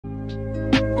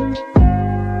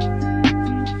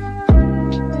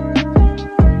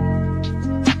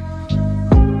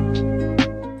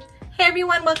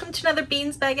everyone, welcome to another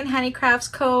Beans Bag and Handicrafts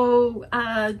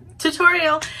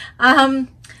tutorial. I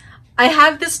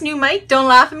have this new mic. Don't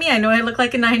laugh at me. I know I look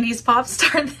like a 90s pop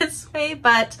star this way,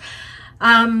 but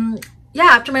yeah,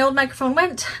 after my old microphone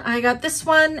went, I got this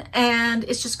one, and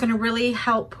it's just going to really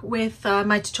help with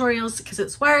my tutorials because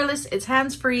it's wireless, it's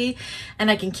hands-free,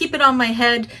 and I can keep it on my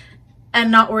head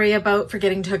and not worry about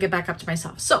forgetting to hook it back up to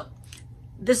myself. So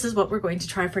this is what we're going to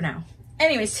try for now.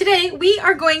 Anyways, today we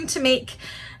are going to make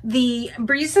the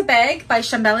Brissa bag by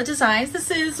Shamballa Designs.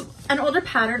 This is an older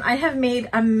pattern. I have made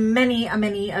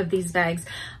many of these bags.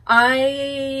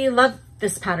 I love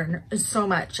this pattern so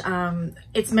much.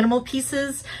 It's minimal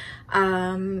pieces.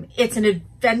 It's an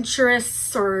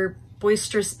adventurous or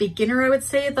boisterous beginner, I would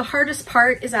say. The hardest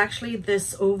part is actually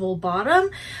this oval bottom,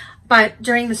 but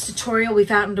during this tutorial we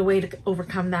found a way to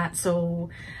overcome that, so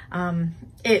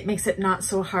it makes it not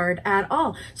so hard at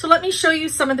all. So let me show you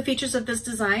some of the features of this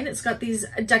design. It's got these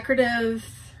decorative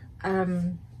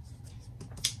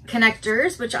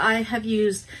connectors, which I have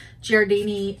used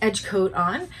Giardini Edgepaint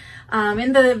on.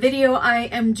 In the video, I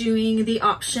am doing the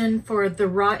option for the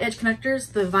raw edge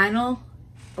connectors, the vinyl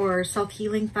or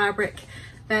self-healing fabric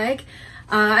bag.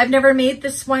 I've never made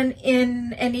this one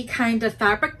in any kind of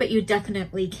fabric, but you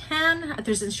definitely can.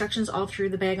 There's instructions all through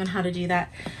the bag on how to do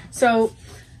that. So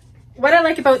what I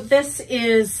like about this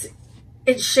is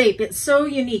its shape. It's so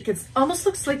unique. It almost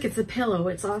looks like it's a pillow.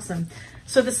 It's awesome.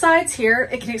 So the sides here,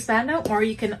 it can expand out more.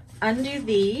 You can undo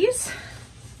these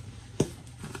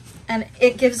and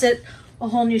it gives it a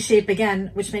whole new shape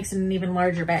again, which makes it an even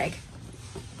larger bag.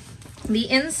 The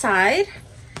inside,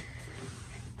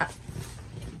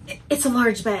 it's a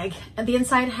large bag. The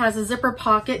inside has a zipper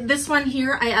pocket. This one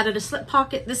here, I added a slip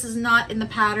pocket. This is not in the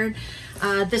pattern.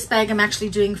 This bag I'm actually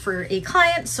doing for a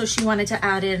client, so she wanted to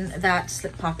add in that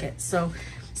slip pocket. So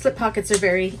slip pockets are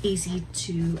very easy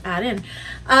to add in.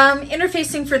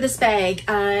 Interfacing for this bag,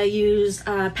 I use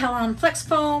Pellon flex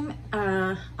foam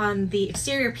on the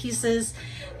exterior pieces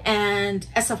and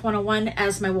SF101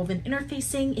 as my woven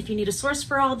interfacing. If you need a source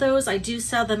for all those, I do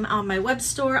sell them on my web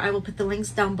store. I will put the links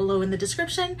down below in the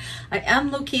description. I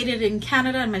am located in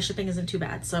Canada and my shipping isn't too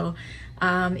bad. So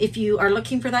if you are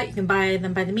looking for that, you can buy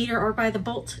them by the meter or by the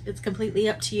bolt. It's completely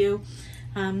up to you.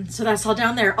 So that's all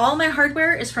down there. All my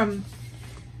hardware is from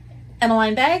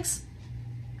Emmeline Bags,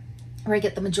 where I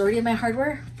get the majority of my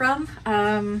hardware from.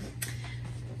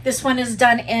 This one is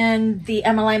done in the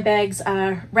Emmeline Bags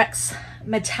Rex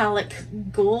metallic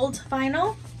gold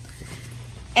vinyl,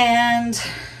 and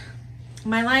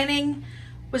my lining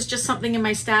was just something in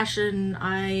my stash and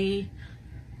I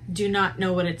do not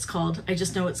know what it's called. I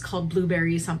just know it's called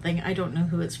blueberry something. I don't know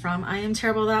who it's from. I am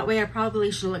terrible that way. I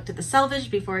probably should have looked at the selvage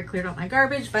before I cleared out my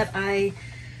garbage, but I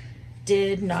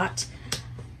did not.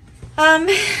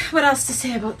 What else to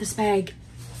say about this bag?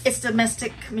 It's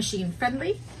domestic machine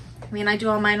friendly. I mean, I do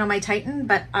all mine on my Titan,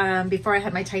 but before I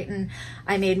had my Titan,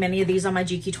 I made many of these on my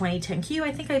GQ20 10Q.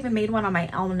 I think I even made one on my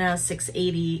Alna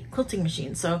 680 quilting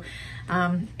machine. So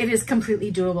it is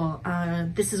completely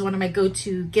doable. This is one of my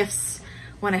go-to gifts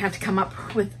when I have to come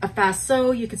up with a fast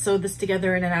sew. You could sew this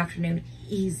together in an afternoon,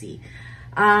 easy.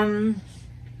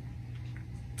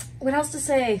 What else to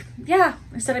say? Yeah,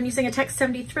 I said I'm using a Tech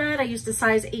 70 thread. I used a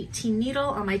size 18 needle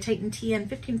on my Titan TN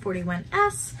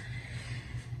 1541S.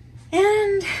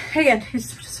 And again,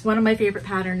 it's just one of my favorite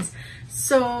patterns.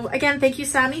 So again, thank you,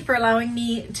 Sammy, for allowing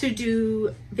me to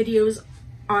do videos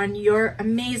on your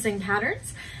amazing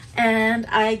patterns. And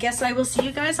I guess I will see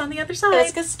you guys on the other side.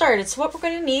 Let's get started. So what we're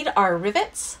going to need are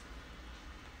rivets,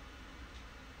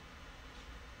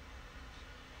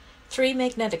 3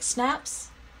 magnetic snaps,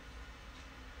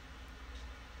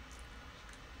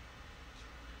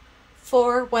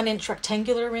 4 1-inch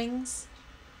rectangular rings,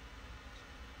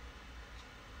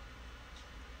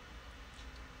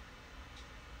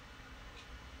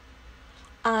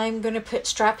 I'm going to put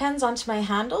strap ends onto my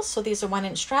handles. So these are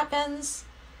 1-inch strap ends,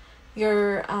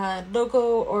 your logo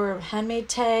or handmade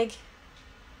tag,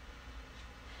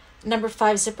 number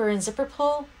 5 zipper and zipper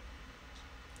pull,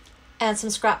 and some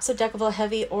scraps of Decaville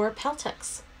Heavy or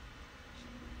Peltex.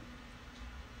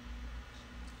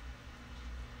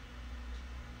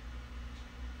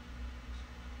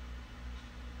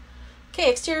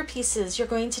 Okay, exterior pieces. You're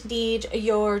going to need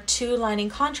your 2 lining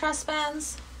contrast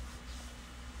bands,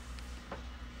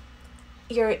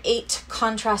 your 8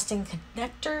 contrasting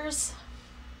connectors,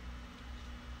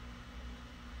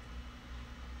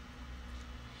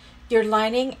 your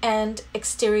lining and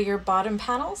exterior bottom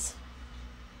panels,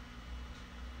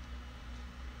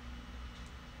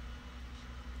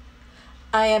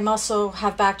 I am also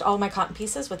have backed all my cotton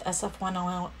pieces with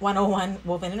SF101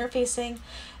 woven interfacing,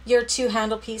 your 2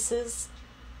 handle pieces,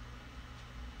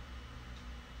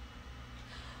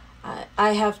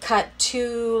 I have cut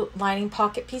 2 lining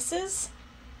pocket pieces.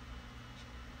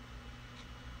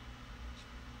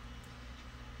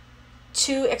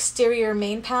 Two exterior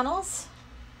main panels.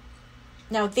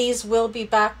 Now these will be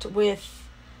backed with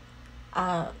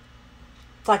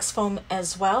flex foam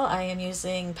as well. I am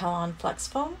using Pellon flex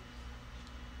foam,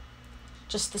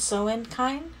 just the sew-in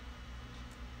kind.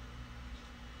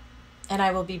 And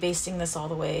I will be basting this all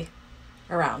the way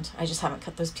around. I just haven't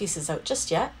cut those pieces out just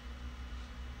yet.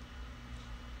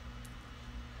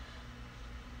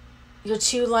 Your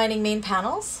 2 lining main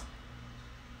panels.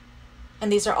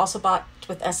 And these are also backed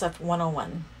with SF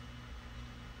 101.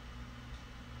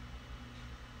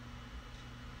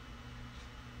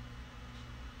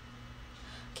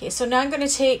 Okay, so now I'm going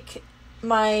to take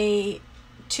my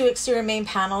 2 exterior main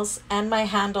panels and my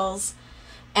handles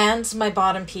and my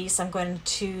bottom piece. I'm going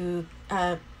to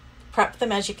prep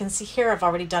them. As you can see here, I've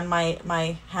already done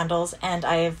my handles, and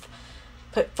I have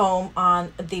put foam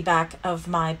on the back of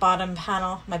my bottom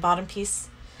panel, my bottom piece.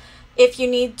 If you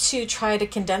need to try to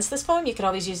condense this foam, you could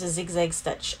always use a zigzag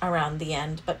stitch around the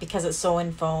end, but because it's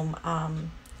sew-in foam,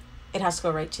 it has to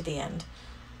go right to the end.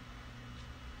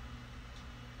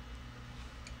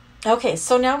 Okay,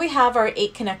 so now we have our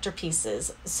 8 connector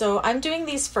pieces. So I'm doing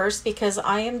these first because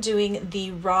I am doing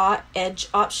the raw edge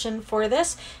option for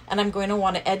this, and I'm going to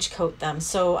want to edge coat them.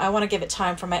 So I want to give it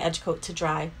time for my edge coat to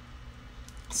dry.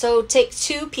 So take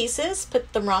 2 pieces,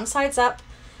 put them wrong sides up,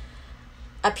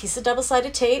 a piece of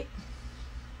double-sided tape.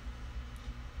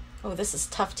 Oh, this is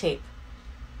tough tape.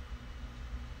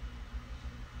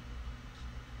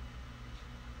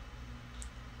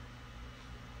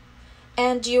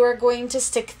 And you are going to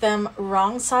stick them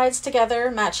wrong sides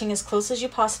together, matching as close as you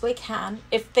possibly can.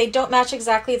 If they don't match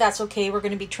exactly, that's okay. We're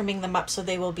going to be trimming them up so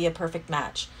they will be a perfect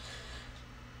match.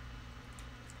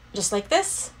 Just like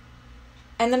this.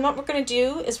 And then what we're going to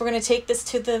do is we're going to take this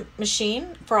to the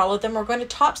machine for all of them. We're going to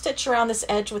top stitch around this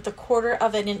edge with 1/4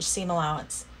 of an inch seam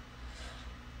allowance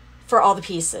for all the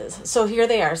pieces. So here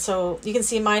they are. So you can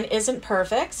see mine isn't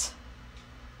perfect.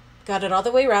 Got it all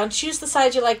the way around. Choose the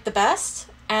side you like the best.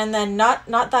 And then not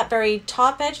that very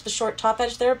top edge, the short top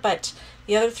edge there, but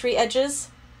the other 3 edges,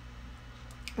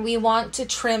 we want to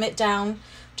trim it down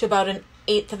to about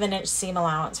 1/8 of an inch seam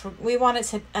allowance. We want it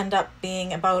to end up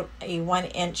being about a 1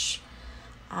 inch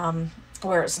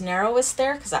where it's narrowest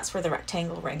there, because that's where the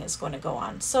rectangle ring is going to go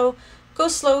on. So go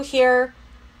slow here,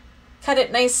 cut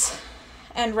it nice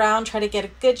and round, try to get a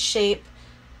good shape.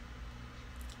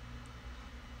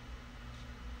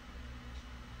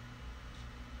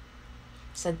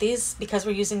 So these, because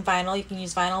we're using vinyl, you can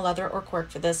use vinyl, leather, or cork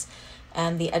for this,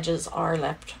 and the edges are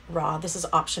left raw. This is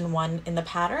option 1 in the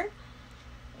pattern,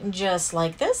 just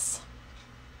like this.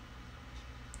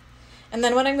 And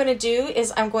then what I'm going to do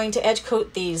is I'm going to edge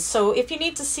coat these. So if you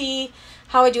need to see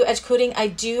how I do edge coating, I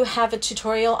do have a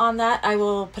tutorial on that. I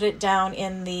will put it down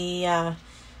in the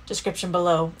description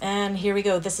below. And here we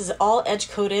go. This is all edge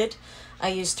coated. I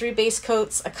use 3 base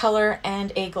coats, a color,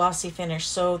 and a glossy finish.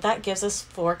 So that gives us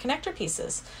 4 connector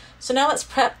pieces. So now let's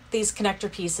prep these connector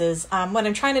pieces. What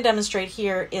I'm trying to demonstrate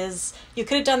here is you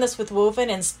could have done this with woven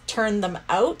and turned them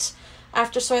out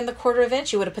after sewing the 1/4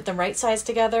 inch. You would have put them right sides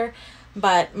together,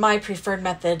 but my preferred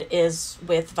method is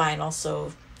with vinyl,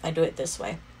 so I do it this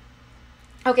way.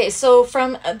 Okay, so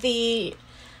from the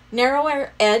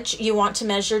narrower edge, you want to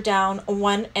measure down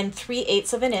 1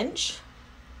 3/8 of an inch.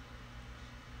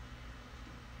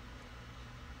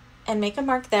 And make a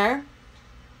mark there.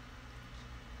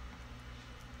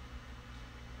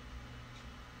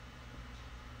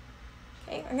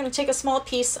 Okay, I'm going to take a small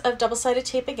piece of double-sided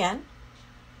tape again.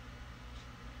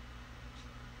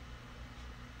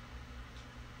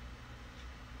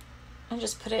 And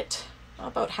just put it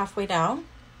about halfway down.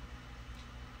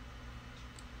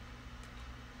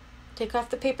 Take off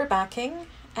the paper backing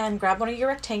and grab one of your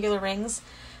rectangular rings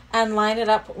and line it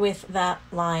up with that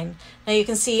line. Now you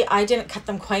can see I didn't cut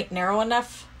them quite narrow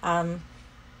enough,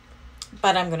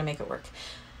 but I'm going to make it work.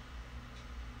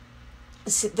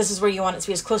 This is where you want it to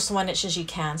be as close to 1 inch as you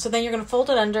can. So then you're going to fold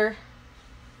it under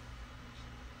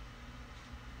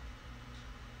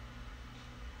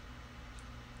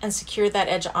and secure that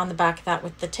edge on the back of that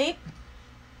with the tape.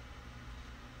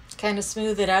 Kind of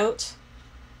smooth it out.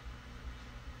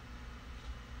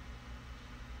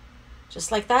 Just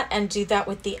like that, and do that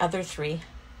with the other 3.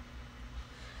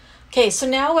 Okay, so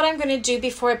now what I'm going to do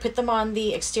before I put them on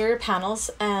the exterior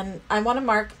panels, and I want to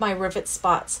mark my rivet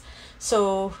spots.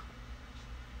 So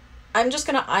I'm just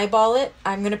going to eyeball it.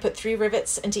 I'm going to put 3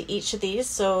 rivets into each of these.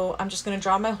 So I'm just going to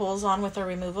draw my holes on with a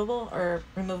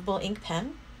removable ink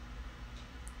pen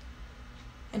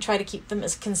and try to keep them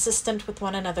as consistent with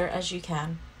one another as you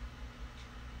can.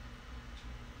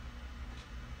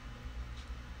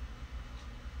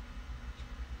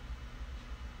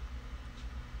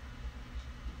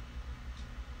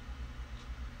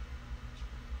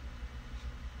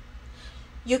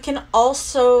 You can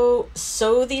also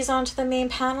sew these onto the main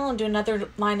panel and do another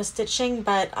line of stitching,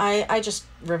 but I just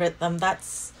rivet them.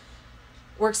 That's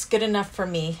works good enough for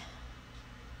me.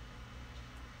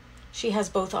 She has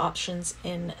both options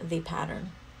in the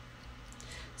pattern.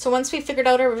 So once we figured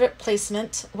out our rivet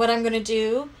placement, what I'm going to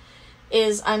do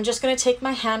is I'm just going to take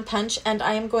my hand punch and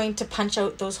I am going to punch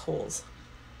out those holes.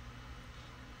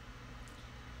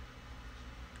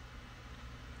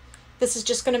 This is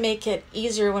just going to make it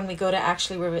easier when we go to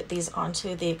actually rivet these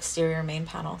onto the exterior main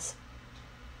panels.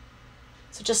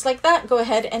 So just like that, go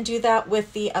ahead and do that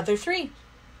with the other three.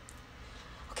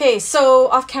 Okay, so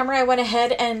off camera I went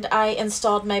ahead and I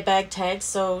installed my bag tag.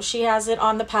 So she has it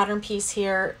on the pattern piece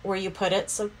here where you put it.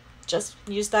 So just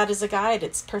use that as a guide.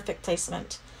 It's perfect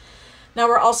placement. Now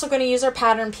we're also going to use our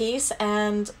pattern piece,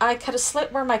 and I cut a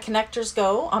slit where my connectors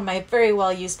go on my very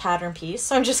well used pattern piece.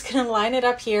 So I'm just going to line it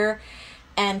up here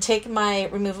and take my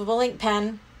removable ink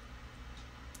pen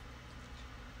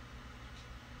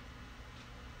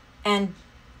and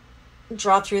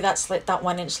draw through that slit, that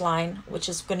 1-inch line, which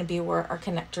is going to be where our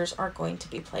connectors are going to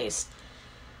be placed.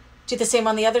 Do the same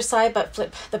on the other side, but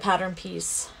flip the pattern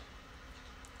piece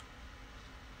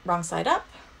wrong side up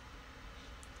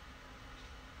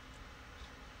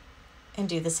and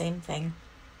do the same thing.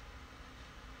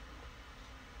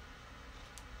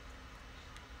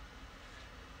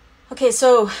 Okay,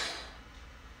 so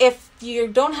if you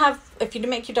didn't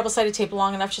make your double-sided tape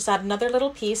long enough, just add another little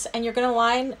piece, and you're going to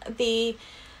line the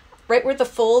right where the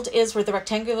fold is, where the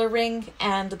rectangular ring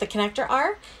and the connector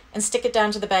are, and stick it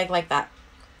down to the bag like that.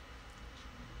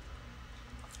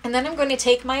 And then I'm going to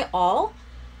take my awl,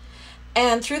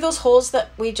 and through those holes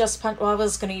that we just punched, well, I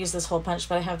was going to use this hole punch,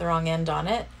 but I have the wrong end on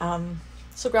it.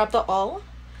 So grab the awl,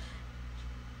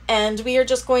 and we are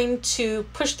just going to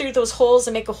push through those holes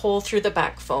and make a hole through the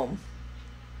back foam.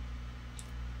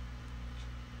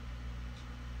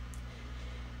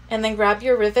 And then grab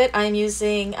your rivet. I'm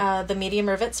using the medium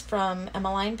rivets from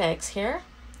Emmeline Bags here.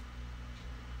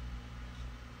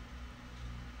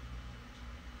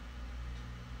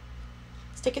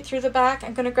 Stick it through the back.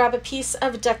 I'm going to grab a piece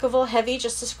of Decaville Heavy,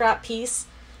 just a scrap piece,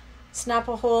 snap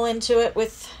a hole into it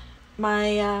with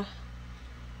my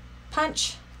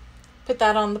punch, put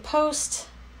that on the post,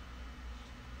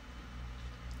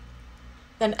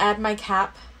 then add my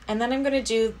cap, and then I'm going to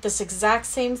do this exact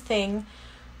same thing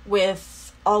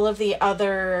with all of the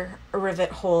other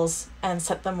rivet holes and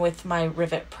set them with my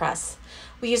rivet press.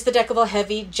 We use the Decaville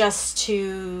Heavy just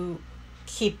to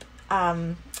keep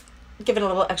give it a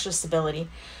little extra stability.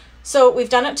 So we've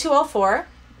done it to all four,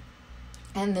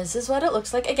 and this is what it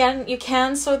looks like. Again, you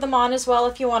can sew them on as well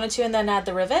if you wanted to, and then add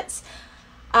the rivets.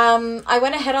 I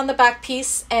went ahead on the back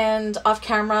piece and off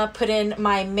camera put in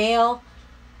my male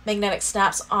magnetic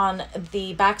snaps on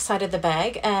the back side of the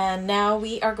bag, and now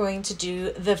we are going to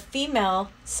do the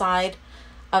female side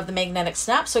of the magnetic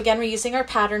snap. So again, we're using our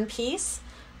pattern piece.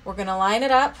 We're going to line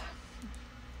it up,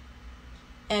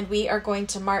 and we are going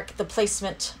to mark the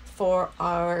placement for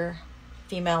our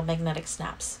female magnetic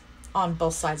snaps on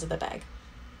both sides of the bag,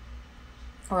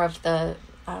 or of the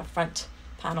front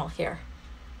panel here.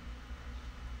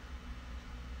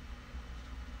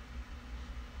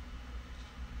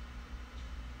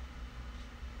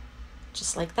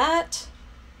 Just like that.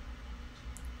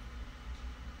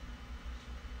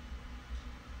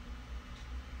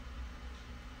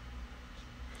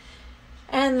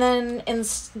 And then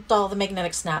install the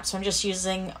magnetic snap. So I'm just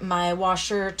using my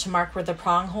washer to mark where the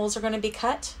prong holes are going to be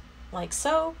cut, like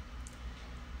so.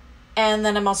 And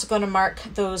then I'm also going to mark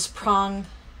those prong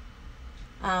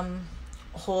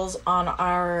holes on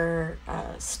our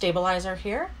stabilizer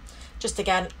here, just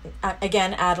to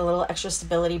again add a little extra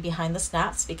stability behind the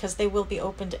snaps, because they will be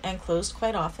opened and closed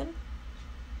quite often.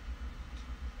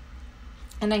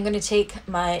 And I'm going to take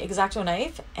my X-Acto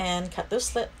knife and cut those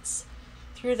slits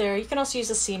through there. You can also use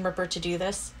a seam ripper to do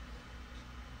this.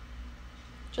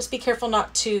 Just be careful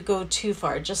not to go too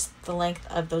far, just the length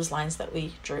of those lines that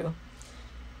we drew.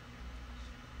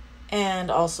 And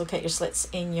also cut your slits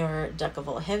in your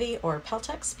Decaville Heavy or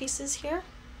Peltex pieces here.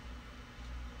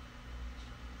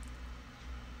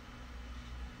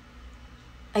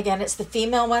 Again, it's the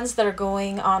female ones that are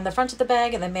going on the front of the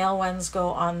bag, and the male ones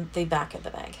go on the back of the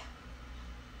bag.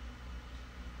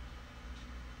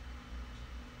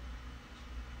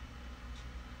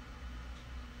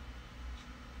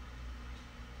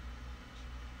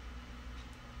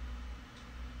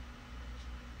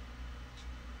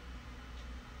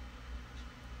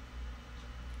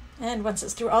 And once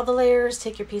it's through all the layers,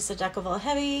 take your piece of Decaville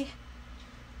Heavy,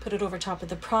 put it over top of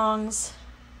the prongs,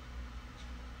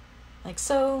 like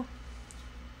so.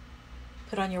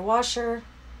 Put on your washer,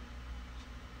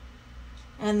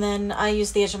 And then I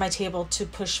use the edge of my table to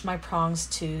push my prongs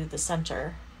to the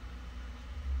center.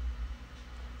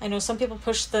 I know some people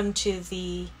push them to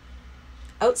the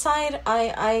outside.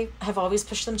 I have always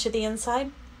pushed them to the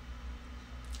inside.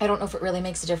 I don't know if it really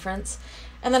makes a difference.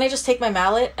 And then I just take my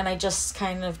mallet and I just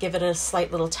kind of give it a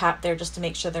slight little tap there just to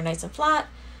make sure they're nice and flat.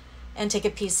 And take a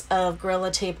piece of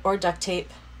Gorilla Tape or duct tape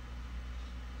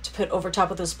to put over top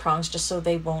of those prongs just so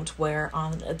they won't wear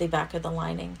on the back of the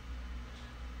lining.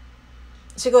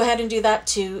 So go ahead and do that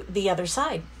to the other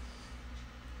side.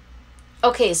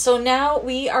 Okay, so now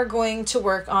we are going to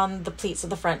work on the pleats of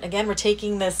the front. Again, we're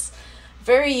taking this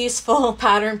very useful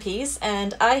pattern piece,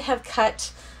 and I have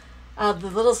cut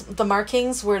the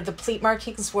markings where the pleat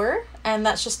markings were, and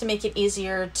that's just to make it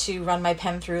easier to run my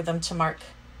pen through them to mark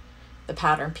the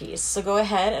pattern piece. So go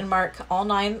ahead and mark all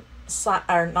nine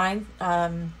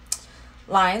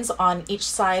lines on each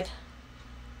side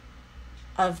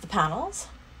of the panels.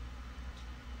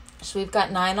 So we've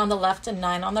got 9 on the left and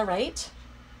 9 on the right.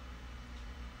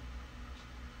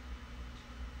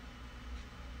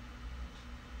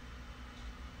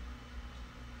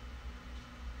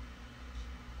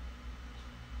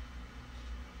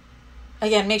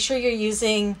 Again, make sure you're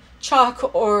using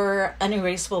chalk or an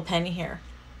erasable pen here.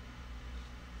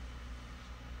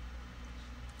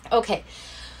 Okay,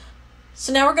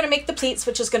 so now we're going to make the pleats,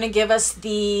 which is going to give us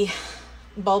the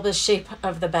bulbous shape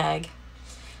of the bag.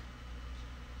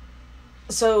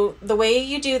 So the way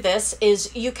you do this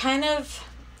is you kind of,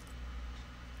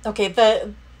 okay,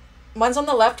 the ones on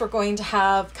the left we're going to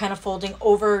have kind of folding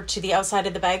over to the outside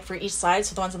of the bag for each side.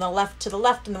 So the ones on the left to the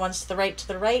left and the ones to the right to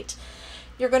the right.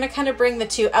 You're going to kind of bring the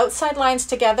two outside lines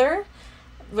together,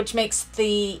 which makes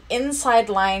the inside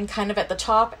line kind of at the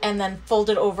top and then fold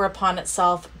it over upon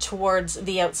itself towards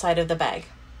the outside of the bag.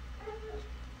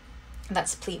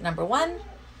 That's pleat number 1.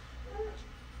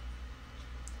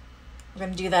 We're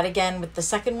going to do that again with the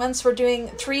second one. So we're doing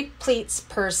 3 pleats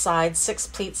per side, 6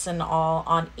 pleats in all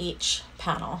on each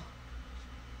panel.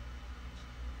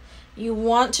 You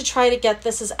want to try to get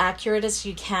this as accurate as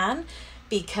you can,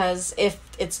 because if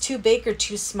it's too big or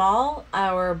too small,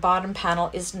 our bottom panel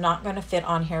is not going to fit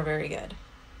on here very good.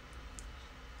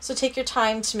 So take your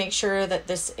time to make sure that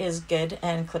this is good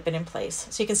and clip it in place.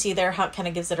 So you can see there how it kind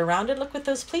of gives it a rounded look with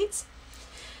those pleats.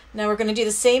 Now we're going to do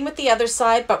the same with the other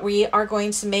side, but we are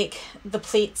going to make the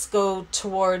pleats go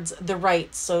towards the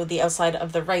right, so the outside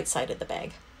of the right side of the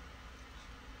bag.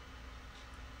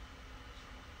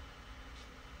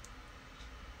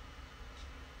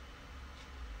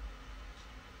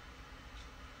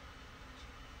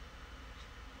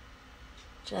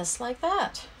 Just like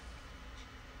that.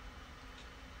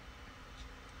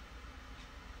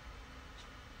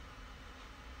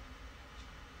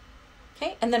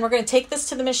 Okay, and then we're going to take this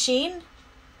to the machine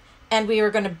and we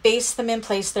are going to base them in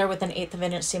place there with an 1/8 of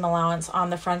an inch seam allowance on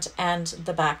the front and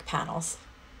the back panels.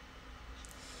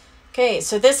 Okay,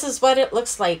 so this is what it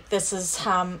looks like. This is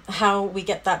how we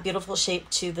get that beautiful shape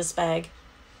to this bag.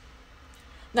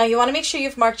 Now you want to make sure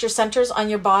you've marked your centers on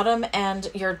your bottom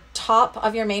and your top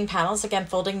of your main panels, again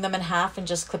folding them in half and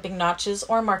just clipping notches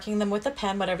or marking them with a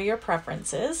pen, whatever your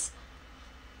preference is.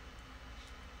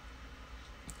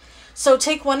 So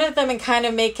take one of them and kind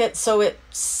of make it so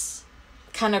it's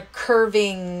kind of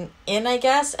curving in, I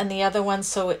guess, and the other one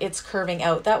so it's curving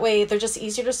out. That way they're just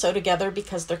easier to sew together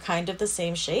because they're kind of the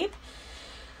same shape.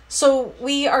 So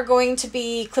we are going to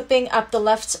be clipping up the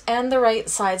left and the right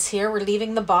sides here. We're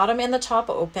leaving the bottom and the top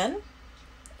open.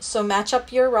 So match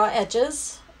up your raw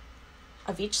edges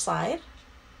of each side.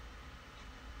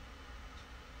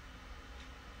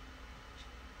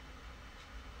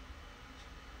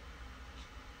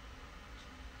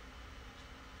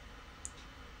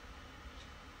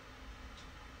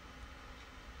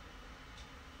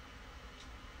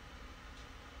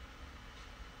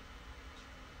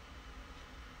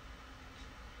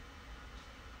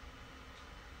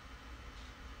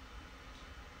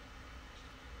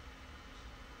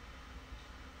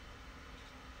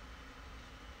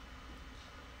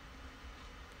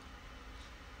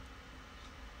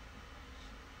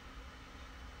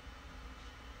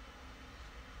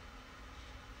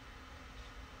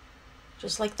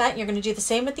 Just like that. You're going to do the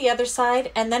same with the other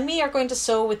side, and then we are going to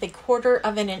sew with a 1/4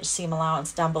 of an inch seam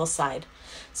allowance down both sides.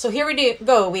 So here we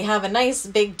go. We have a nice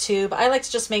big tube. I like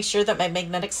to just make sure that my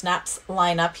magnetic snaps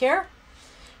line up here.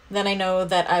 Then I know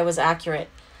that I was accurate.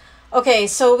 Okay,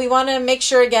 so we want to make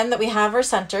sure again that we have our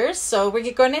centers. So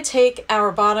we're going to take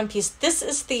our bottom piece. This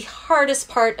is the hardest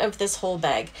part of this whole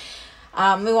bag.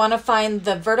 We want to find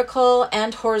the vertical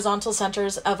and horizontal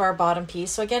centers of our bottom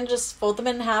piece. So again, just fold them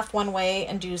in half one way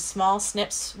and do small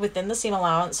snips within the seam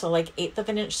allowance. So like 1/8 of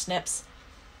an inch snips.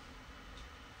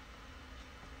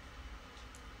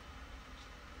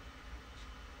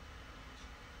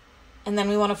 And then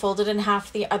we want to fold it in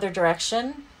half the other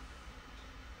direction.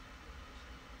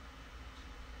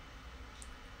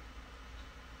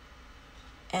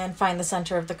 And find the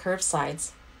center of the curved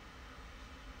sides.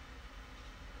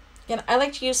 Again, I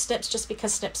like to use snips just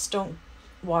because snips don't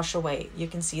wash away. You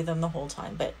can see them the whole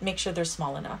time, but make sure they're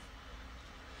small enough.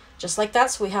 Just like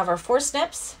that, so we have our 4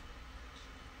 snips.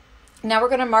 Now we're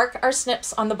going to mark our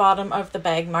snips on the bottom of the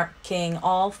bag, marking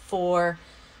all 4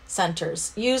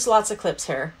 centers. Use lots of clips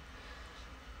here.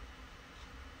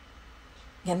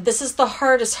 Again, this is the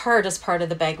hardest part of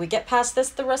the bag. We get past this,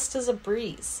 the rest is a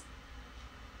breeze.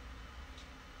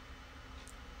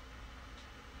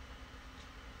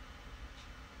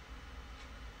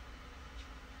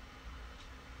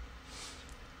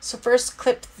 So first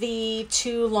clip the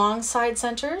 2 long side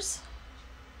centers.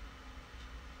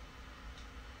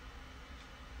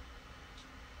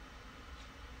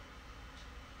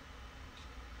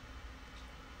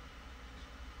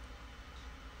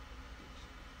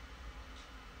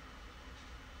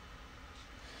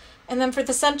 And then for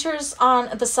the centers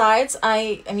on the sides,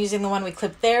 I am using the one we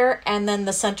clipped there, and then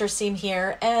the center seam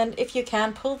here. And if you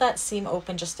can, pull that seam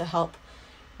open just to help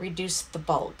reduce the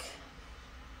bulk.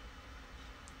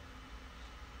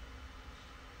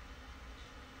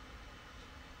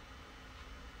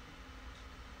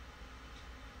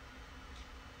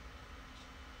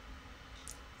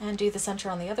 And do the center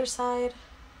on the other side.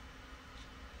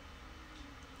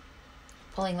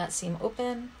 Pulling that seam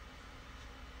open.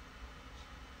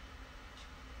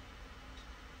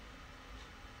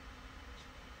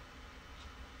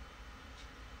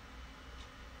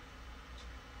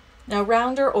 Now,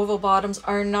 round or oval bottoms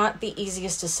are not the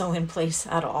easiest to sew in place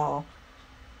at all,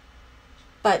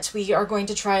 but we are going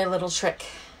to try a little trick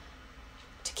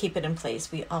to keep it in place.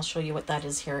 I'll show you what that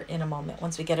is here in a moment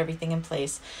once we get everything in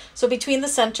place. So between the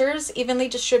centers, evenly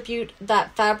distribute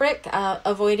that fabric,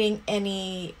 avoiding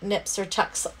any nips or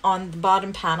tucks on the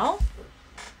bottom panel.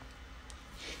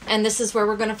 And this is where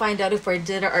we're going to find out if we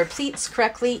did our pleats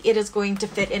correctly. It is going to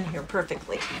fit in here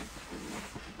perfectly.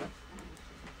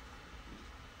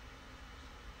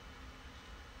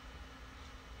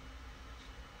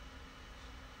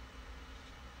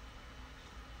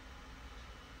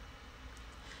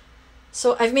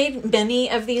 So I've made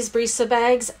many of these Brissa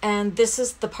bags, and this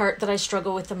is the part that I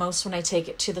struggle with the most when I take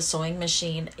it to the sewing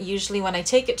machine. Usually when I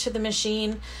take it to the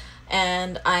machine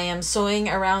and I am sewing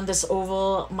around this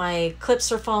oval, my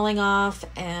clips are falling off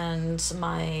and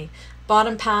my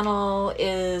bottom panel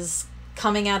is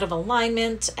coming out of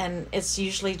alignment, and it's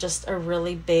usually just a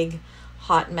really big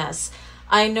hot mess.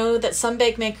 I know that some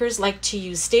bag makers like to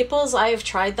use staples. I have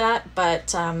tried that,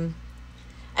 but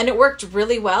and it worked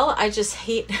really well. I just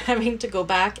hate having to go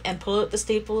back and pull out the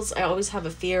staples. I always have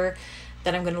a fear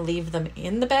that I'm going to leave them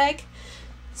in the bag.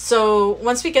 So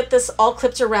once we get this all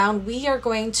clipped around, we are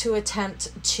going to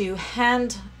attempt to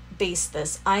hand baste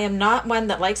this. I am not one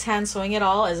that likes hand sewing at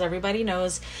all, as everybody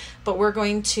knows, but we're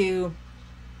going to,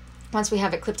 once we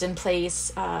have it clipped in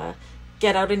place,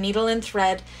 get out a needle and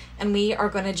thread, and we are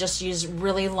going to just use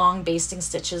really long basting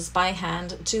stitches by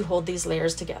hand to hold these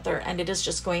layers together. And it is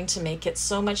just going to make it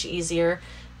so much easier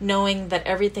knowing that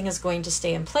everything is going to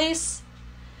stay in place,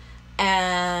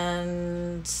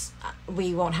 and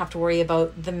we won't have to worry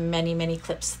about the many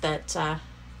clips that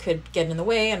could get in the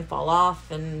way and fall off,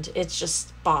 and it's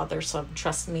just bothersome.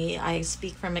 Trust me, I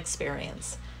speak from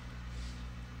experience.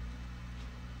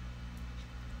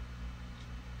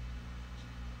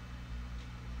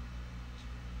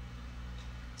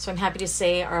 So I'm happy to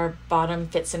say our bottom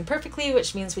fits in perfectly,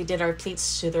 which means we did our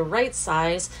pleats to the right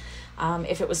size.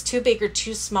 If it was too big or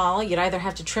too small, you'd either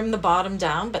have to trim the bottom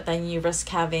down, but then you risk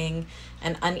having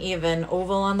an uneven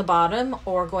oval on the bottom,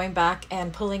 or going back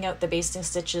and pulling out the basting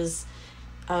stitches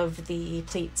of the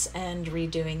pleats and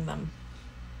redoing them.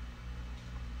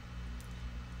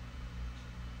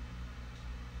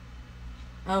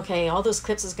 Okay, all those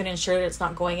clips is going to ensure that it's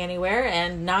not going anywhere.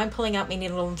 And now I'm pulling out my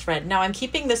needle and thread. Now I'm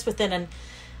keeping this within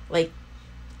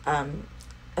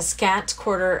a scant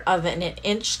quarter of an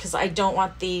inch, because I don't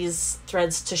want these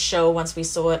threads to show once we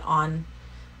sew it on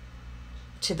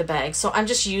to the bag. So I'm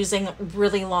just using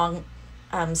really long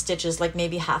stitches, like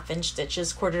maybe 1/2 inch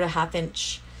stitches, 1/4 to 1/2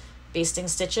 inch basting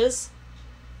stitches.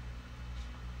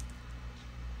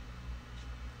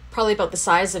 Probably about the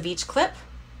size of each clip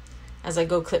as I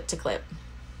go clip to clip.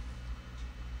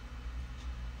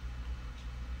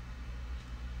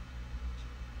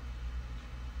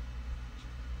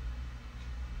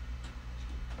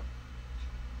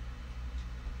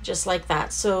 Just like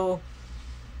that. So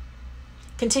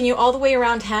continue all the way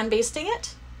around hand basting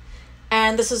it,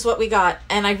 and this is what we got.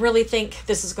 And I really think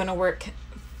this is going to work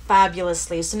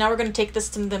fabulously. So now we're going to take this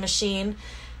to the machine,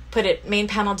 put it main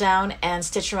panel down, and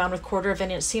stitch around with 1/4 of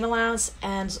an inch seam allowance.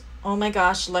 And oh my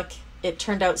gosh, look, it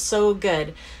turned out so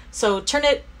good. So turn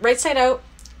it right side out,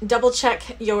 double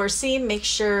check your seam, make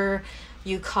sure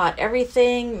you caught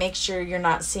everything, make sure you're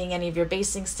not seeing any of your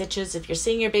basting stitches. If you're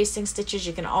seeing your basting stitches,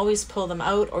 you can always pull them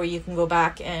out, or you can go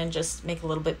back and just make a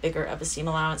little bit bigger of a seam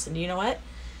allowance. And you know what?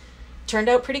 Turned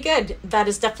out pretty good. That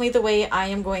is definitely the way I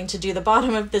am going to do the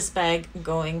bottom of this bag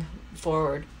going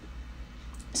forward.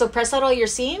 So press out all your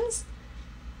seams,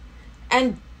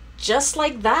 and just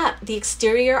like that, the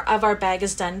exterior of our bag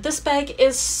is done. This bag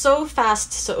is so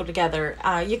fast to sew together.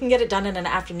 You can get it done in an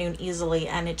afternoon easily,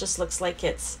 and it just looks like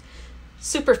it's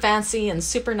super fancy and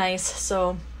super nice.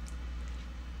 So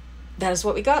that is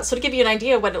what we got. So to give you an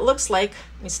idea of what it looks like,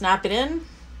 we snap it in.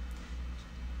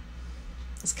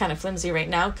 It's kind of flimsy right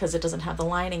now because it doesn't have the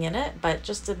lining in it, but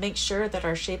just to make sure that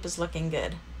our shape is looking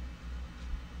good.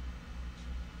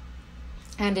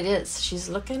 And it is. She's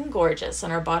looking gorgeous,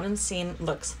 and our bottom seam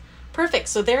looks perfect.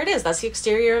 So there it is. That's the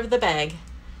exterior of the bag.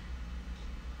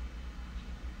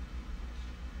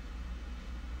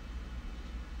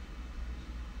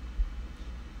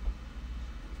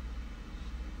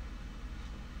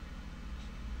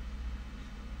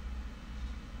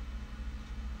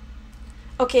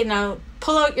 Okay, now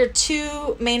pull out your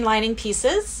 2 main lining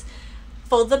pieces,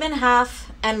 fold them in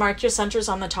half, and mark your centers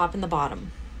on the top and the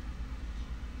bottom.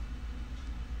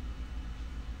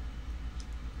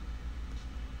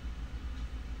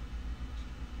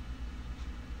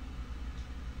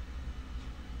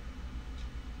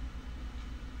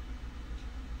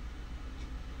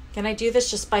 Can I do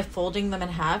this just by folding them in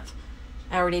half?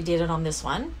 I already did it on this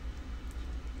one.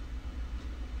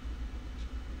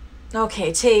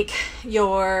 Okay, take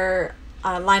your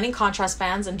lining contrast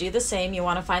bands and do the same. You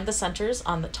want to find the centers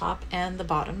on the top and the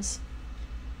bottoms.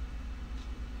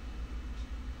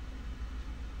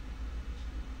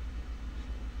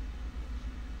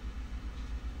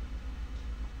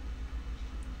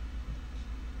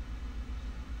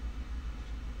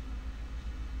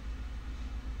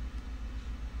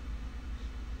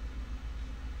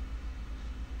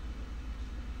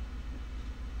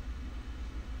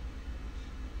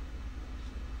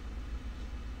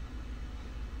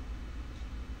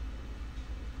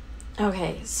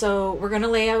 Okay, so we're going to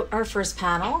lay out our first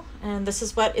panel, and this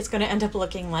is what it's going to end up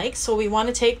looking like. So we want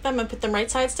to take them and put them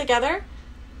right sides together,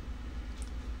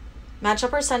 match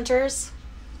up our centers,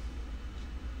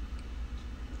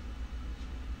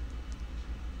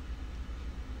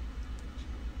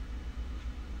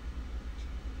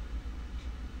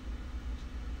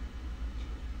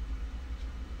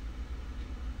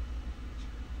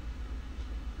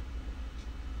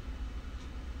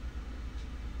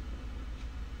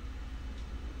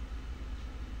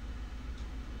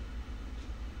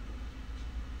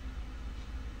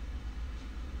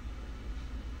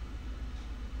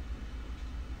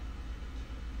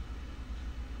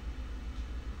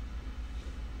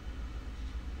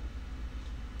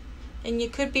 and you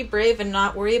could be brave and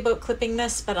not worry about clipping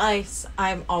this, but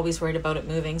I'm always worried about it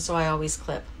moving, so I always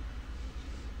clip.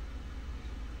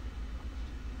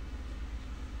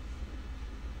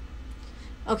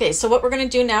 Okay, so what we're going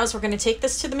to do now is we're going to take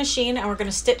this to the machine, and we're going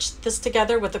to stitch this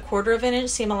together with a 1/4 of an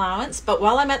inch seam allowance. But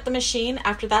while I'm at the machine,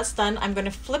 after that's done, I'm going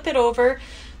to flip it over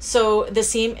so the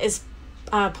seam is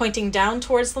pointing down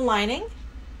towards the lining.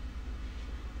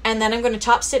 And then I'm going to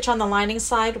top stitch on the lining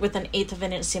side with an 1/8 of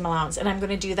an inch seam allowance. And I'm going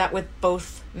to do that with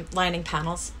both lining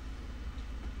panels.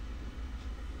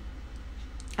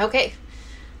 Okay,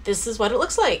 this is what it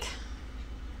looks like.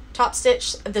 Top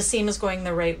stitch, the seam is going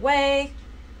the right way.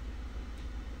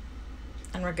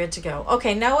 And we're good to go.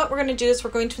 Okay, now what we're going to do is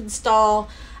we're going to install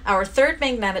our 3rd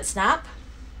magnetic snap.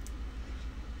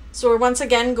 So we're once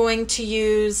again going to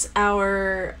use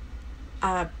our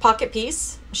pocket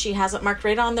piece. She has it marked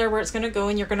right on there where it's going to go,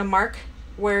 and you're going to mark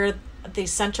where the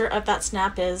center of that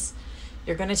snap is.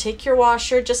 You're going to take your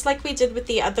washer, just like we did with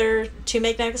the other 2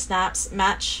 magnetic snaps,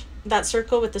 match that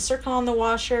circle with the circle on the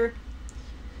washer,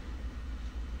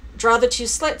 draw the 2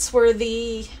 slits where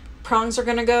the prongs are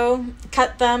going to go,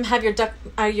 cut them, have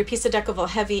your piece of deckable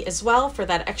heavy as well for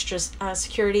that extra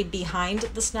security behind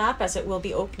the snap, as it will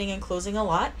be opening and closing a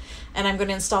lot. And I'm going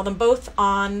to install them both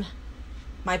on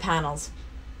my panels.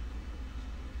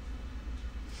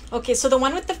 Okay, so the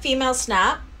one with the female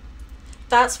snap,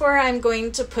 that's where I'm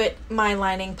going to put my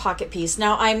lining pocket piece.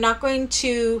 Now, I'm not going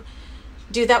to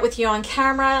do that with you on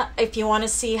camera. If you want to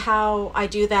see how I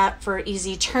do that for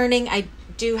easy turning, I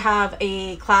do have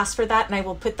a class for that, and I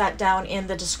will put that down in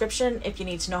the description if you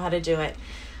need to know how to do it.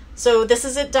 So this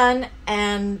is it done,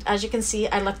 and as you can see,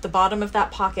 I left the bottom of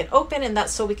that pocket open, and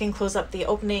that's so we can close up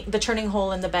the turning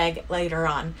hole in the bag later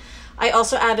on. I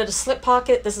also added a slip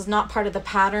pocket. This is not part of the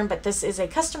pattern, but this is a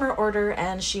customer order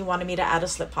and she wanted me to add a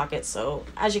slip pocket. So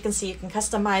as you can see, you can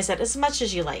customize it as much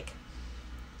as you like.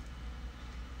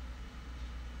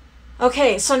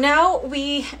 Okay, so now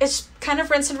it's kind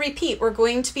of rinse and repeat. We're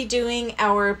going to be doing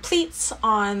our pleats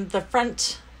on the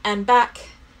front and back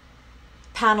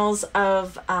panels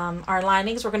of our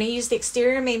linings. We're going to use the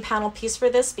exterior main panel piece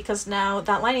for this because now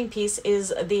that lining piece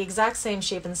is the exact same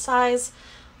shape and size.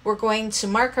 We're going to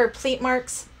mark our pleat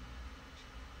marks,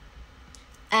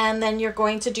 and then you're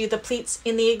going to do the pleats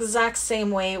in the exact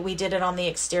same way we did it on the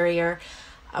exterior,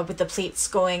 with the pleats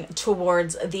going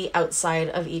towards the outside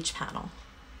of each panel.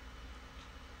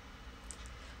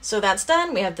 So that's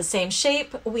done. We have the same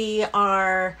shape. We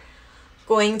are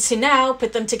going to now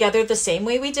put them together the same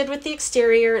way we did with the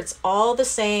exterior. It's all the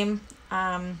same.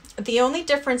 The only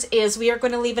difference is we are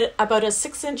going to leave it about a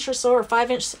 6-inch or so or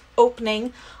 5-inch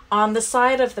opening on the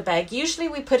side of the bag. Usually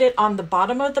we put it on the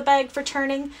bottom of the bag for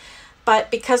turning, but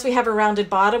because we have a rounded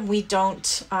bottom, we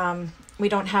don't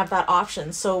have that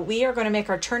option. So we are going to make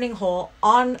our turning hole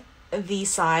on the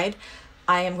side.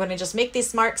 I am going to just make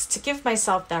these marks to give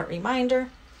myself that reminder.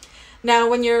 Now,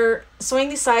 when you're sewing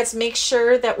these sides, make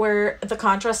sure that where the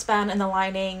contrast span and the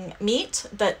lining meet,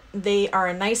 that they are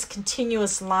a nice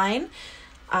continuous line.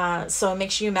 So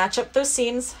make sure you match up those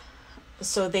seams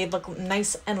so they look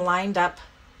nice and lined up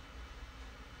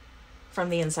from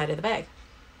the inside of the bag.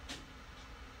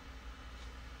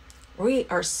 We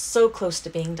are so close to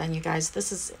being done, you guys.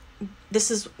 This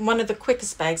is one of the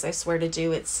quickest bags, I swear, to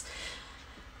do. It's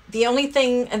the only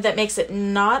thing that makes it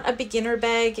not a beginner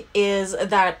bag is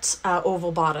that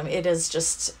oval bottom. It is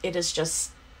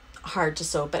just hard to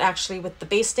sew, but actually with the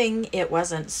basting it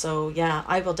wasn't. So yeah,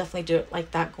 I will definitely do it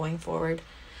like that going forward.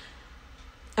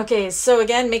 Okay, so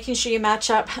again, making sure you match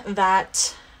up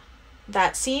that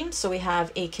seam so we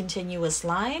have a continuous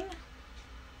line.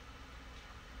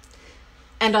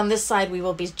 And on this side, we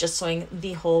will be just sewing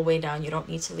the whole way down. You don't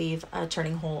need to leave a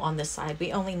turning hole on this side.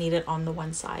 We only need it on the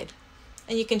one side.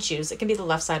 And you can choose. It can be the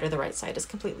left side or the right side. It's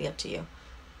completely up to you.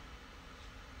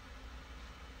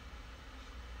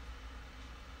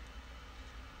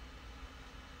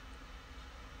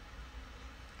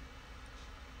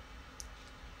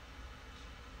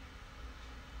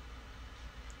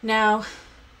 Now,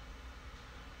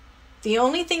 the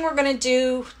only thing we're going to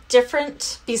do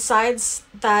different besides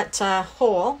that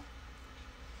hole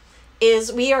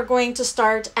is we are going to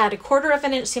start at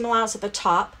 1/4 inch seam allowance at the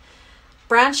top,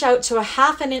 branch out to a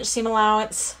 1/2 inch seam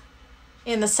allowance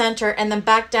in the center, and then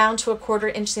back down to a 1/4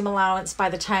 inch seam allowance by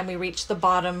the time we reach the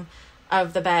bottom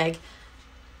of the bag.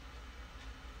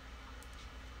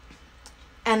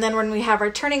 And then when we have our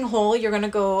turning hole, you're going to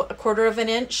go 1/4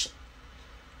 inch,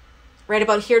 right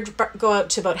about here, go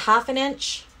out to about 1/2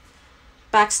 inch,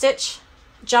 back stitch,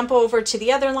 jump over to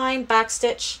the other line, back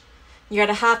stitch. You're at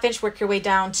a 1/2 inch, work your way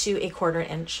down to a 1/4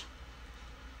 inch.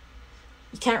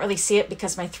 You can't really see it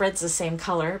because my thread's the same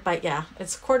color, but yeah,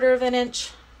 it's 1/4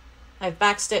 inch. I've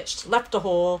back stitched, left a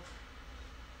hole.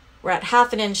 We're at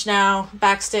 1/2 inch now,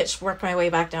 back stitch, work my way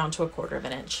back down to a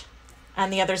 1/4 inch.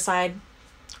 And the other side,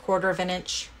 1/4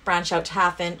 inch, branch out to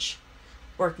 1/2 inch,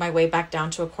 work my way back down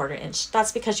to a 1/4 inch.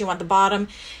 That's because you want the bottom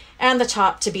and the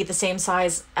top to be the same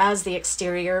size as the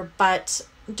exterior, but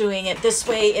doing it this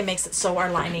way, it makes it so our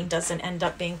lining doesn't end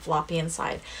up being floppy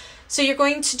inside. So you're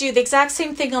going to do the exact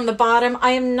same thing on the bottom.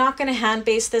 I am not going to hand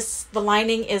base this. The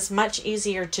lining is much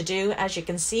easier to do, as you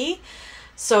can see.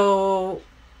 So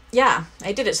yeah,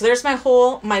 I did it. So there's my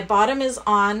hole. My bottom is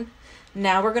on.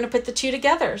 Now we're going to put the two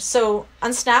together. So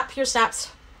unsnap your snaps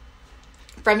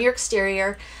from your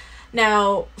exterior.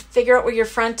 Now figure out where your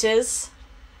front is.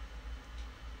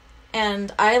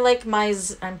 And I like my,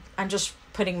 I'm just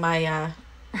putting my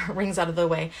rings out of the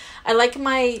way. I like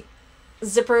my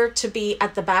zipper to be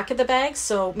at the back of the bag,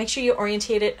 so make sure you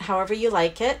orientate it however you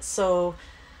like it. So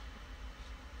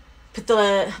put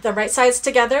the right sides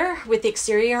together with the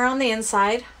exterior on the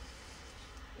inside.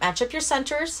 Match up your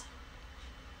centers.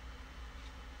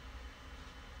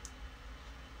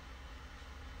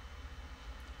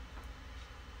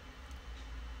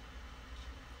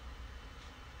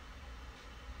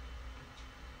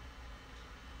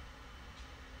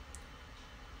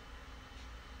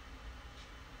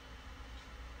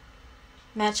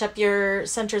 Match up your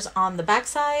centers on the back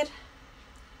side.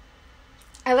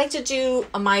 I like to do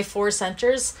my 4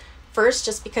 centers first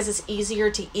just because it's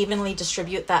easier to evenly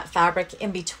distribute that fabric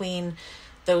in between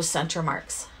those center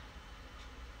marks.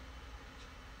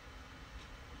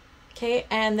 Okay,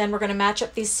 and then we're going to match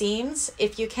up these seams.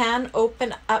 If you can,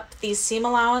 open up these seam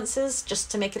allowances just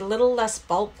to make it a little less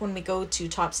bulk when we go to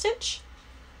top stitch.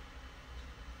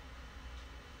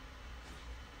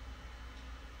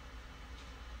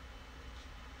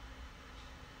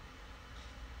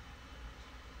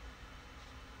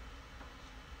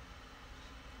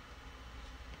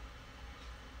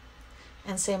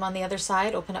 And same on the other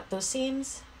side, open up those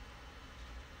seams.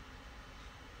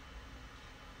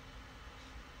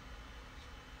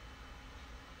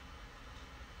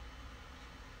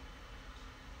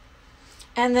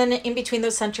 And then in between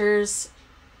those centers,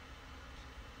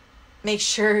 make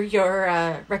sure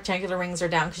your rectangular rings are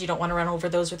down because you don't want to run over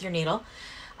those with your needle.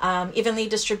 Evenly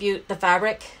distribute the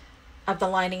fabric of the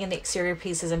lining and the exterior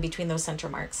pieces in between those center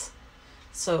marks,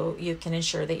 so you can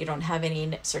ensure that you don't have any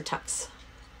nips or tucks.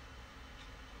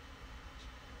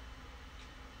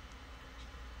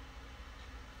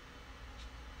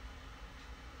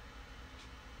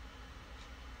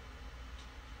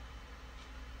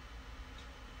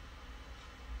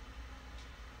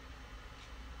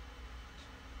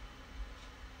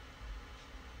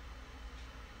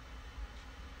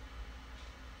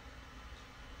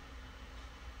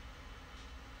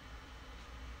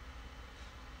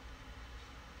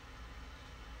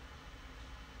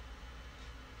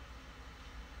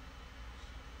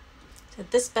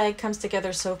 This bag comes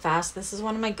together so fast. This is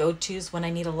one of my go-tos when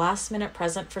I need a last-minute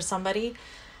present for somebody.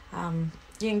 You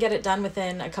can get it done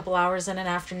within a couple hours in an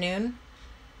afternoon.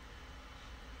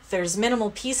 There's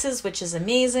minimal pieces, which is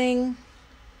amazing.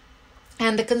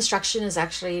 And the construction is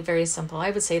actually very simple. I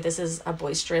would say this is a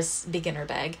boisterous beginner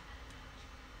bag.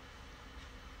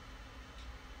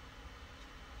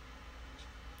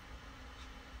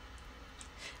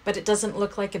 But it doesn't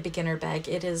look like a beginner bag.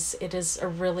 It is a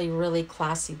really, really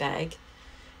classy bag.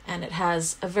 And it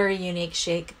has a very unique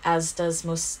shape, as does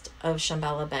most of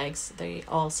Shamballa bags. They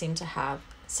all seem to have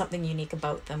something unique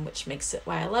about them, which makes it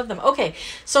why I love them. Okay,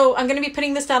 so I'm going to be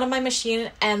putting this down on my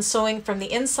machine and sewing from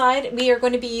the inside. We are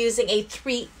going to be using a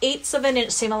 3/8 of an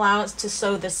inch seam allowance to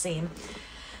sew this seam.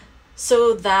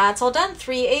 So that's all done,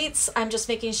 3/8. I'm just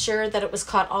making sure that it was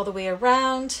caught all the way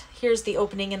around. Here's the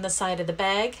opening in the side of the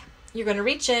bag. You're going to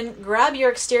reach in, grab your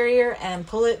exterior, and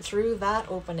pull it through that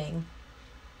opening,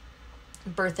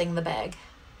 birthing the bag.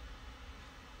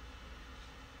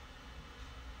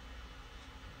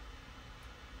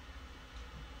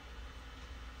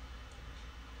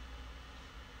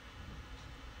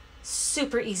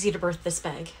 Super easy to birth this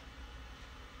bag.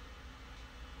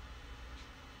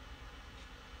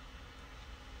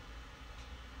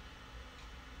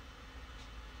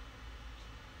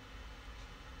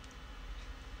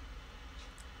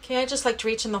 Okay, I just like to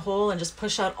reach in the hole and just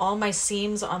push out all my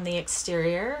seams on the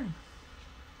exterior.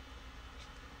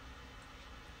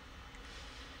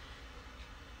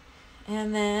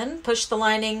 And then push the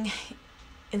lining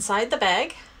inside the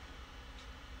bag.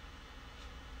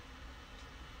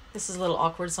 This is a little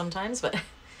awkward sometimes, but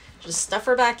just stuff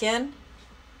her back in.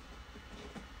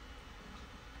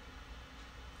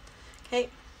 Okay.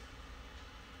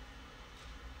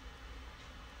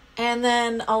 And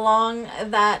then along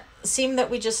that seam that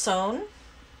we just sewn,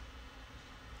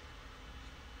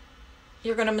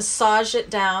 you're going to massage it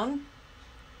down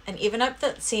and even up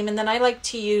that seam. And then I like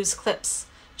to use clips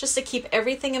just to keep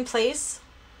everything in place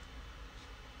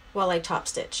while I top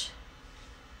stitch.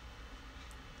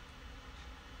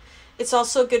 It's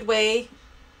also a good way,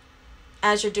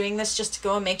 as you're doing this, just to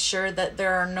go and make sure that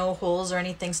there are no holes or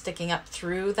anything sticking up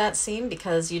through that seam,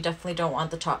 because you definitely don't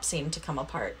want the top seam to come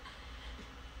apart.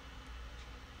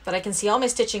 But I can see all my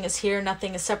stitching is here,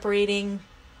 nothing is separating.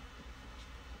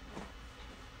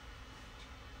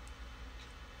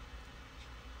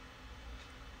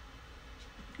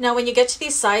 Now when you get to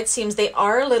these side seams, they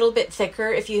are a little bit thicker.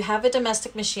 If you have a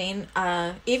domestic machine,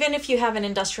 even if you have an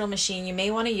industrial machine, you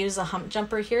may want to use a hump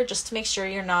jumper here just to make sure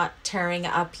you're not tearing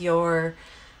up your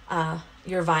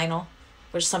vinyl,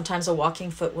 which sometimes a walking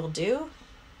foot will do.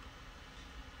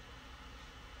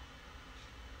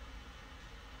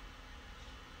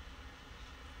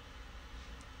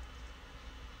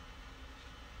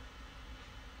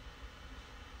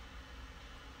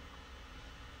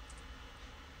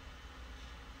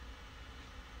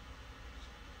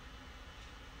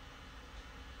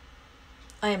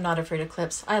 I am not afraid of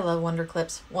clips. I love Wonder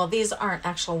clips. Well, these aren't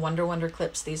actual Wonder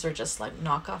clips. These are just like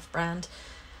knockoff brand.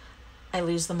 I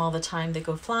lose them all the time. They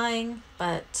go flying,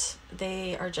 but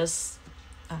they are just,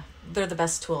 they're the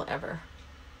best tool ever.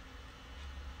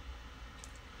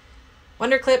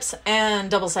 Wonder clips and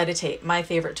double-sided tape, my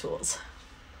favorite tools.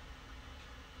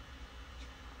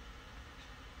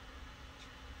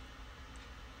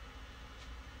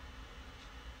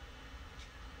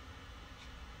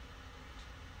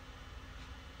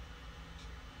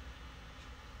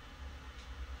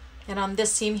 And on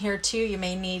this seam here too, you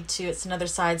may need to, it's another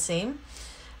side seam.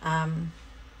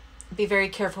 Be very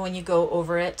careful when you go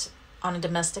over it on a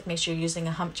domestic. Make sure you're using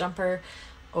a hump jumper,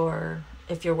 or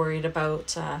if you're worried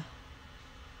about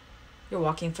your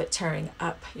walking foot tearing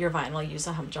up your vinyl, use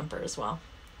a hump jumper as well.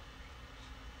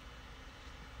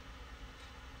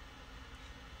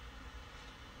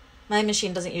 My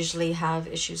machine doesn't usually have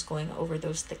issues going over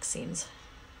those thick seams.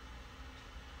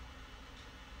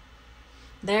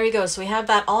 There we go. So we have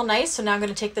that all nice. So now I'm going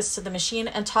to take this to the machine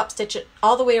and top stitch it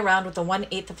all the way around with a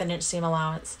 1/8 of an inch seam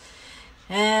allowance.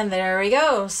 And there we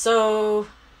go. So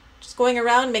just going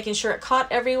around, making sure it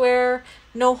caught everywhere,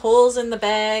 no holes in the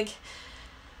bag.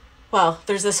 Well,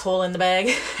 there's this hole in the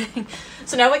bag.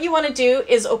 So now what you want to do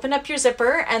is open up your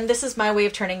zipper, and this is my way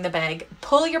of turning the bag.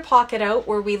 Pull your pocket out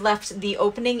where we left the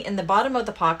opening in the bottom of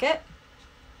the pocket.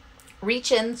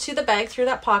 Reach into the bag through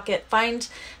that pocket, find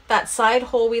that side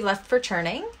hole we left for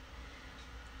turning,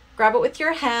 grab it with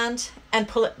your hand and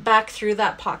pull it back through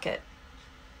that pocket.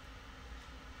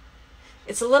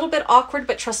 It's a little bit awkward,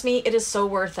 but trust me, it is so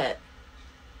worth it.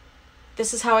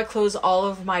 This is how I close all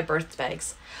of my birth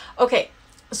bags. Okay,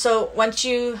 so once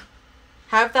you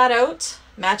have that out,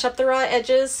 match up the raw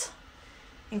edges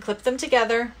and clip them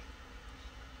together.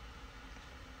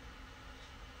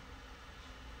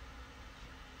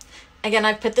 Again,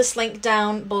 I've put this link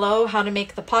down below, how to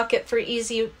make the pocket for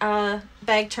easy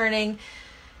bag turning.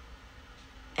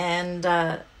 And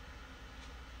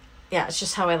yeah, it's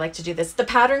just how I like to do this. The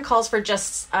pattern calls for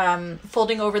just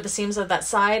folding over the seams of that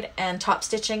side and top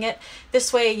stitching it.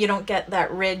 This way you don't get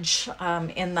that ridge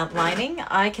in that lining.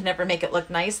 I can never make it look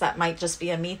nice. That might just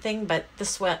be a me thing, but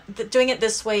this way, doing it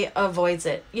this way avoids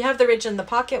it. You have the ridge in the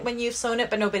pocket when you've sewn it,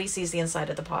 but nobody sees the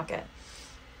inside of the pocket.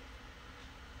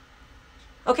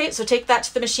 Okay, so take that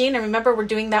to the machine, and remember we're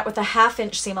doing that with a 1/2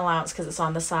 inch seam allowance because it's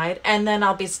on the side, and then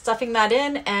I'll be stuffing that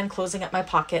in and closing up my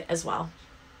pocket as well.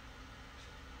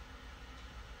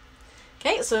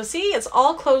 Okay, so see, it's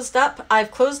all closed up. I've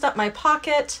closed up my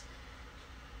pocket.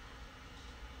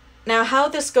 Now how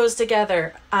this goes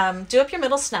together, do up your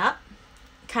middle snap,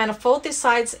 kind of fold the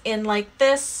sides in like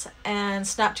this and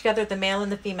snap together the male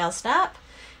and the female snap,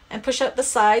 and push out the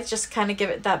sides, just kind of give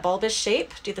it that bulbous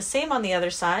shape. Do the same on the other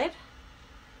side.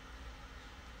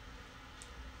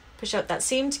 Push out that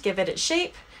seam to give it its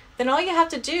shape. Then all you have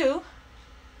to do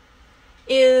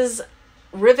is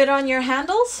rivet on your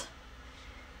handles,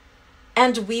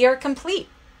 and we are complete.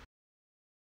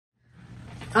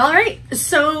 All right,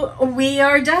 so we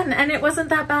are done, and it wasn't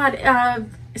that bad.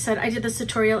 I said I did this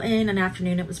tutorial in an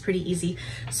afternoon. It was pretty easy.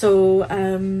 So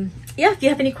yeah, if you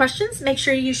have any questions, make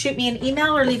sure you shoot me an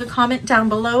email or leave a comment down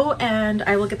below, and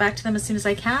I will get back to them as soon as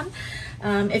I can.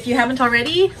 If you haven't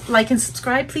already, like and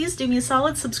subscribe. Please do me a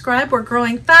solid, subscribe. We're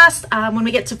growing fast. When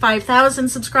we get to 5,000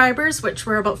 subscribers, which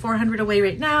we're about 400 away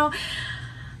right now,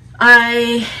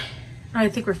 I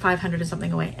think we're 500 or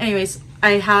something away. Anyways,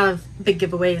 I have big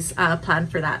giveaways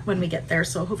planned for that when we get there,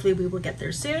 so hopefully we will get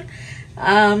there soon.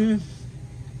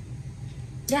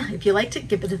 Yeah, if you liked it,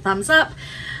 give it a thumbs up.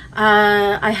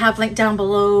 I have linked down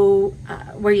below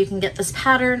where you can get this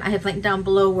pattern. I have linked down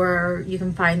below where you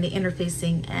can find the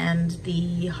interfacing and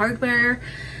the hardware.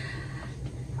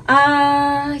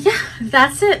 Yeah,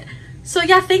 that's it. So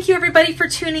yeah, thank you everybody for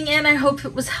tuning in. I hope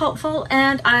it was helpful,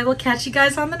 and I will catch you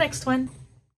guys on the next one.